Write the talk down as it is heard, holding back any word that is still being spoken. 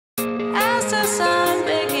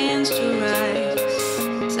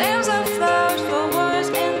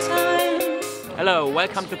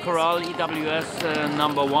Welcome to Corral EWS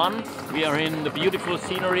 #1. We are in the beautiful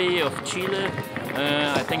scenery of Chile,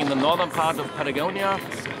 I think in the northern part of Patagonia.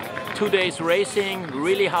 2 days racing,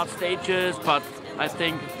 really hard stages, but I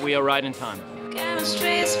think we are right in time.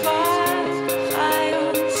 Chemistry spark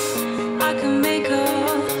fires, I can make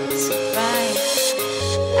us rise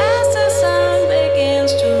as the sun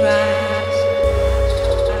begins to rise.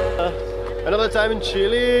 Another time in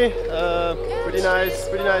Chile, pretty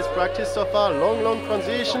nice practice so far. Long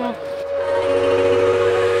transition.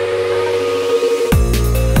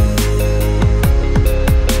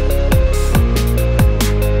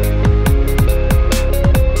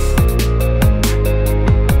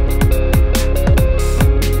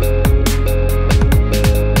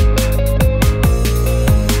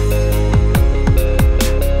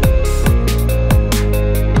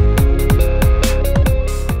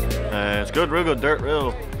 Good, real good dirt,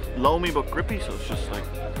 real loamy but grippy, so it's just like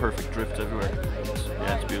perfect drift everywhere.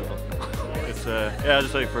 It's beautiful. It's yeah,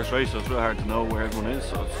 just like first race, so it's really hard to know where everyone is,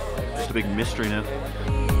 so it's just a big mystery now.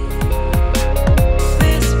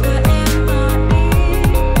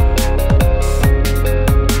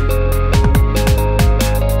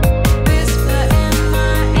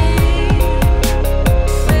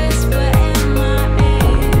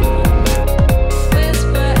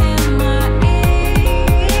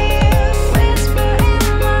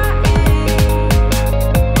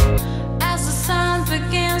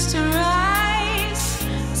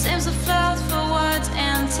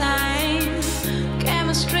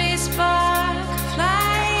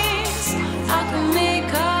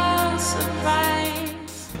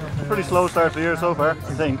 Pretty slow start to the year so far,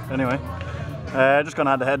 I think, anyway. Just kind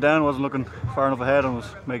of had the head down, wasn't looking far enough ahead and was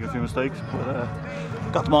making a few mistakes, but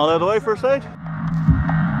got them all out of the way first stage.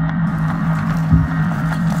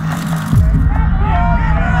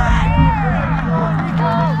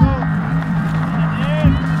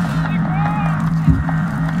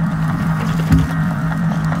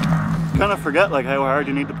 Kind of forget like how hard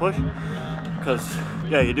you need to push, because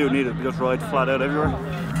yeah, you do need to just ride flat out everywhere.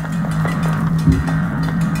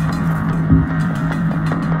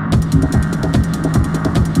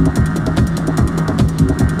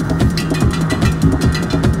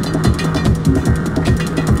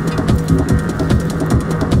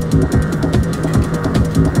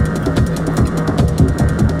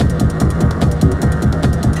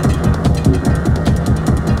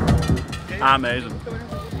 Amazing.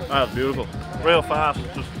 That was beautiful. Real fast,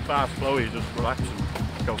 just fast, flowy, just relax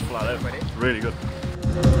and go flat out. It's really good.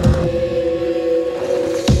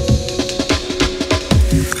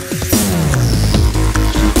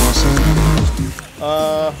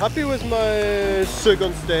 Happy with my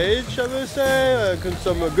second stage, I will say. Got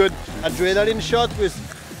some good adrenaline shot with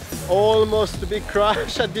almost a big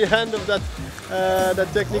crash at the end of that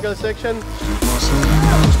technical section.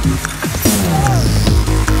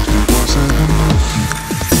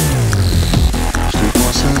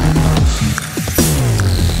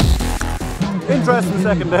 Interesting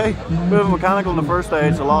second day. Bit of a mechanical in the first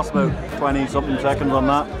stage, so lost about 20 something seconds on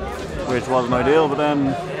that, which wasn't ideal, but then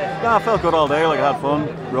yeah, I felt good all day, like I had fun,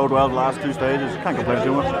 rode well the last 2 stages, can't complain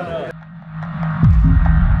too much.